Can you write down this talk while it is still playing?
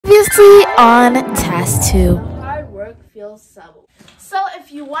Previously on Task 2. Hard work feels subtle. So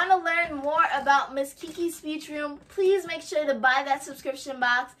if you want to learn more about Miss Kiki's speech room, please make sure to buy that subscription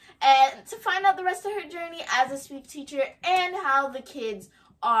box and to find out the rest of her journey as a speech teacher and how the kids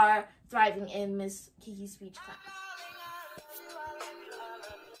are thriving in Miss Kiki's speech class.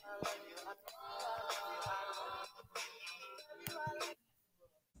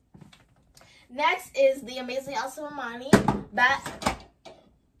 Next is the amazing Elsa Mamani. This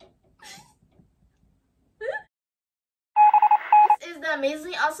is the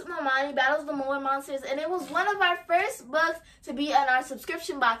amazing Elsa Mamani Battles the Molar Monsters, and it was one of our first books to be in our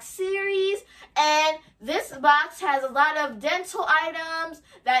subscription box series. And this box has a lot of dental items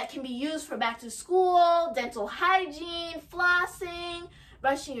that can be used for back to school, dental hygiene, flossing,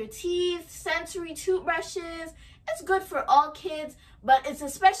 brushing your teeth, sensory toothbrushes. It's good for all kids, but it's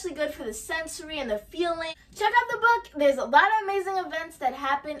especially good for the sensory and the feeling. Check out the book. There's a lot of amazing events that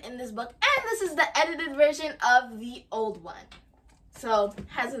happen in this book, and this is the edited version of the old one. So,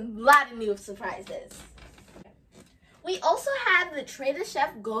 has a lot of new surprises. We also have the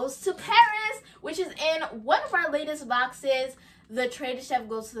T.A.S.K Goes to Paris, which is in one of our latest boxes, the T.A.S.K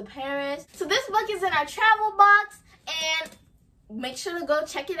Goes to Paris. So this book is in our travel box, and make sure to go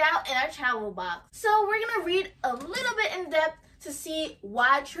check it out in our travel box. So we're going to read a little bit in depth to see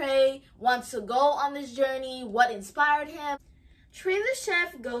why Trey wants to go on this journey, what inspired him.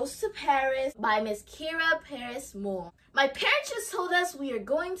 T.A.S.K Goes to Paris by Miss Kira Paris Moore. My parents just told us we are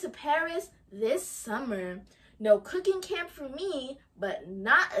going to Paris this summer. No cooking camp for me, but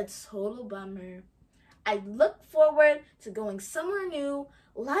not a total bummer. I look forward to going somewhere new,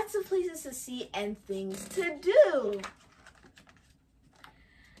 lots of places to see and things to do.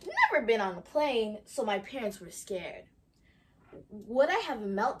 Never been on a plane, so my parents were scared. Would I have a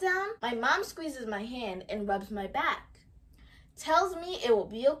meltdown? My mom squeezes my hand and rubs my back. Tells me it will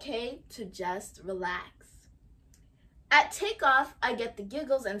be okay to just relax. At takeoff, I get the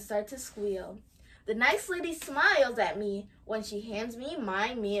giggles and start to squeal. The nice lady smiles at me when she hands me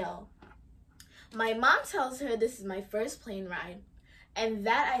my meal. My mom tells her this is my first plane ride and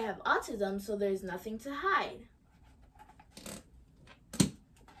that I have autism, so there's nothing to hide.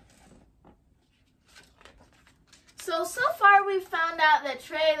 So far we've found out that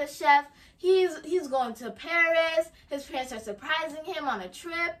Trey, the chef, he's going to Paris. His parents are surprising him on a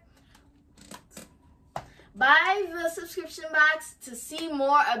trip. Buy the subscription box to see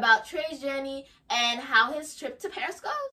more about Trey's journey and how his trip to Paris goes.